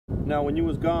Now, when you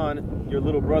was gone, your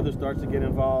little brother starts to get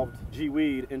involved,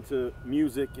 G-Weed, into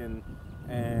music and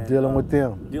dealing with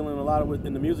them. Dealing a lot with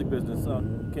in the music business.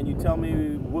 Can you tell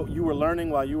me what you were learning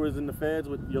while you was in the feds,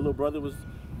 what your little brother was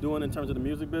doing in terms of the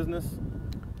music business?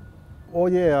 Oh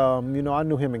yeah, you know, I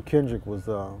knew him and Kendrick was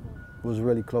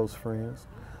really close friends.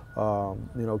 You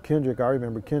know, Kendrick, I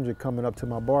remember Kendrick coming up to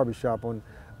my barbershop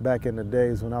back in the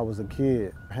days when I was a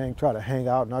kid, try to hang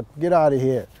out, not get out of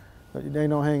here. They ain't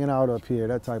no hanging out up here,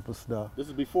 that type of stuff. This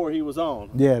is before he was on.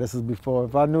 Yeah, this is before.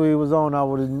 If I knew he was on, I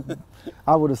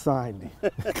would have signed him.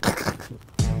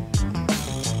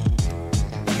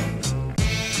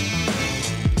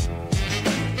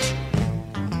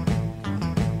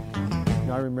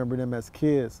 I remember them as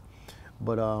kids,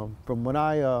 but from when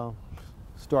I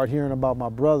started hearing about my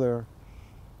brother,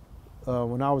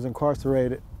 when I was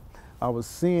incarcerated, I was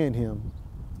seeing him.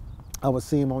 I would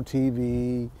see him on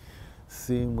TV,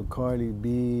 seeing with Cardi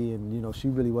B, and you know, she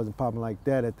really wasn't popping like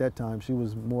that at that time. She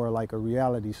was more like a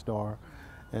reality star,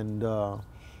 and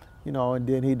you know, and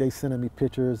then they sending me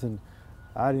pictures, and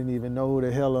I didn't even know who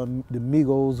the hell the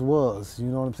Migos was. You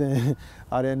know what I'm saying?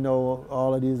 I didn't know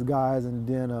all of these guys, and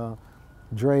then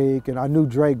Drake, and I knew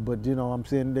Drake, but you know, I'm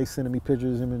saying they sending me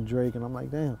pictures of him and Drake, and I'm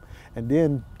like, damn. And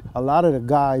then a lot of the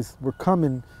guys were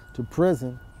coming to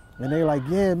prison, and they like,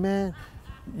 yeah, man,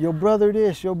 your brother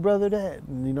this, your brother that,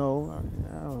 and you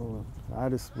know, I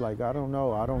just like, I don't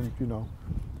know, I don't, you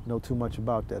know too much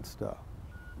about that stuff.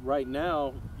 Right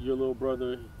now, your little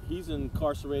brother, he's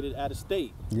incarcerated out of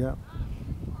state. Yeah,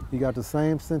 he got the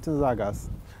same sentence I got,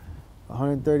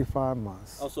 135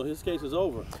 months. Oh, so his case is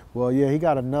over? Well, yeah, he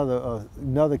got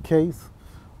another case,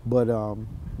 but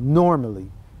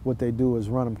normally what they do is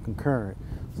run them concurrent.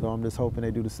 So I'm just hoping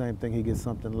they do the same thing. He gets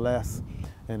something less,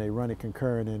 and they run it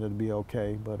concurrent, and it'll be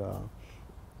okay. But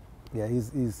yeah,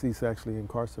 he's actually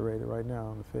incarcerated right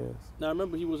now in the feds. Now, I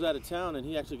remember he was out of town, and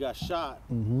he actually got shot.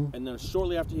 And then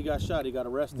shortly after he got shot, he got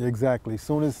arrested. Exactly. As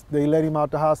soon as they let him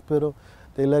out the hospital,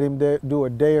 they let him do a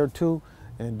day or two,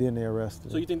 and then they arrested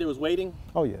him. So you think they was waiting?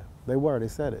 Oh yeah, they were, they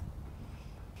said it.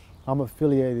 I'm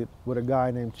affiliated with a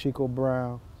guy named Chico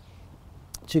Brown.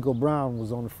 Chico Brown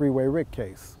was on the Freeway Rick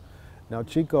case. Now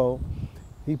Chico,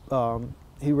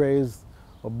 he raised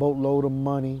a boatload of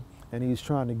money, and he's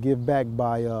trying to give back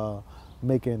by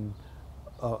making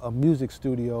a music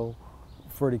studio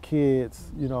for the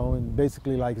kids, you know, and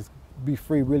basically like be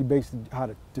free, really basically how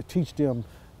to teach them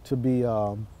to be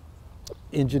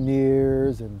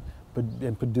engineers and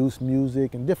produce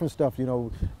music and different stuff, you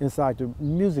know, inside the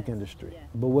music industry. Yeah.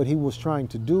 But what he was trying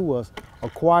to do was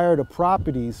acquire the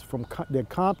properties that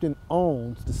Compton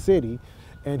owns, the city,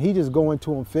 and he just go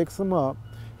into them, fix them up.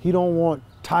 He don't want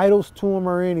titles to them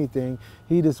or anything.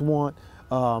 He just want,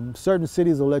 certain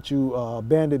cities will let you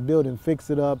abandon building, fix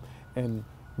it up, and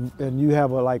you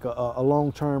have a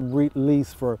long-term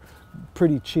lease for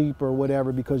pretty cheap or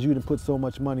whatever because you didn't put so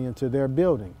much money into their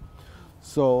building.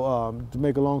 So to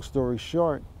make a long story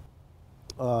short,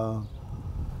 he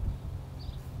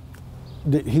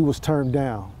was turned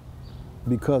down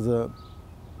because of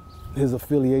his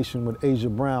affiliation with Asia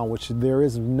Brown, which there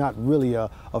is not really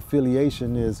a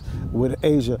affiliation is with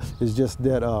Asia. It's just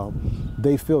that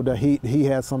they feel that he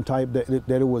had some type that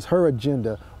it was her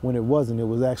agenda when it wasn't. It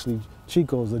was actually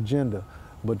Chico's agenda.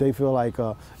 But they feel like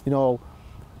you know,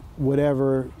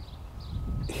 whatever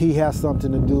he has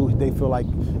something to do, they feel like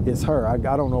it's her. I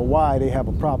don't know why they have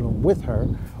a problem with her,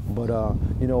 but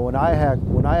you know, when I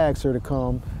ask her to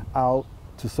come out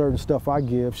to certain stuff I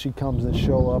give, she comes and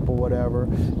show up or whatever,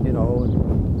 you know,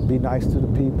 and be nice to the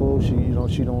people. She, you know,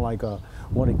 she don't like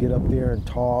want to get up there and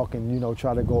talk and, you know,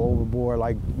 try to go overboard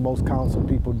like most council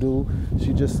people do.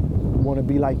 She just want to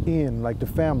be like the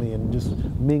family, and just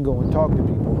mingle and talk to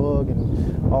people, hug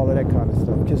and all of that kind of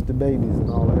stuff, kiss the babies and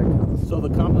all of that kind of stuff. So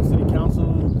the Compton City Council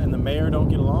and the mayor don't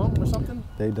get along or something?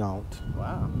 They don't.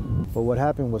 Wow. But what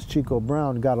happened was Chico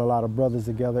Brown got a lot of brothers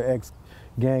together,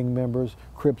 ex-gang members,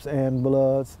 Crips and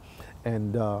Bloods,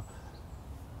 and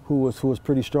who was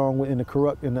pretty strong in the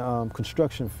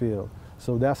construction field.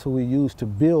 So that's who he used to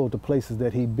build the places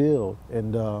that he built,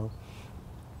 and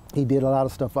he did a lot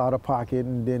of stuff out of pocket,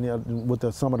 and then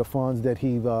with some of the funds that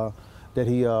he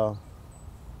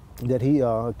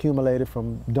accumulated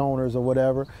from donors or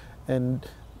whatever, and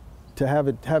to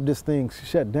have this thing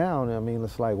shut down, I mean,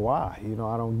 it's like, why? You know,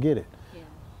 I don't get it. Yeah.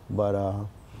 But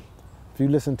if you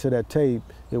listen to that tape,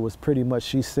 it was pretty much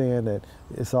she's saying that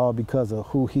it's all because of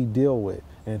who he deal with,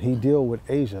 and he deal with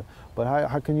Asia. But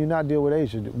how can you not deal with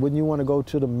Asia? Wouldn't you want to go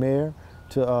to the mayor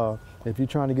to if you're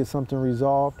trying to get something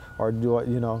resolved, or do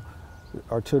you know,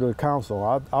 or to the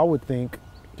council? I would think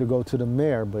to go to the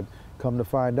mayor, but come to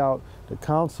find out, the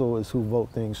council is who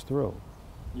vote things through.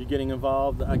 You're getting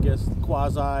involved, I guess,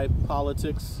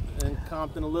 quasi-politics in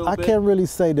Compton a little bit? I can't really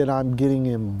say that I'm getting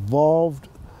involved.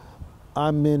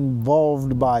 I'm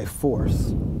involved by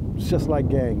force. It's just like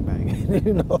gangbanging,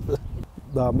 you know.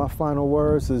 My final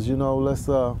words is, you know, let's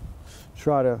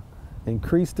try to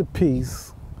increase the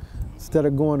peace. Instead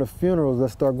of going to funerals,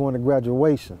 let's start going to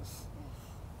graduations.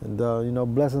 And, you know,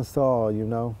 blessings to all, you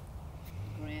know.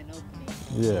 Grand opening.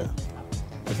 Yeah.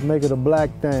 Let's make it a black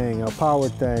thing, a power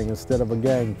thing, instead of a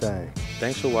gang thing.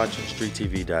 Thanks for watching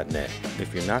StreetTV.net.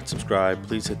 If you're not subscribed,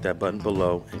 please hit that button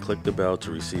below and click the bell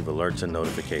to receive alerts and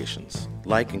notifications.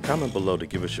 Like and comment below to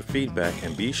give us your feedback,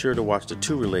 and be sure to watch the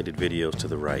 2 related videos to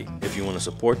the right. If you want to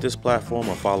support this platform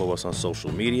or follow us on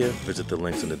social media, visit the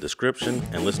links in the description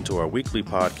and listen to our weekly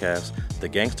podcast, The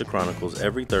Gangsta Chronicles,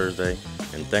 every Thursday.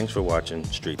 And thanks for watching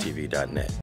StreetTV.net.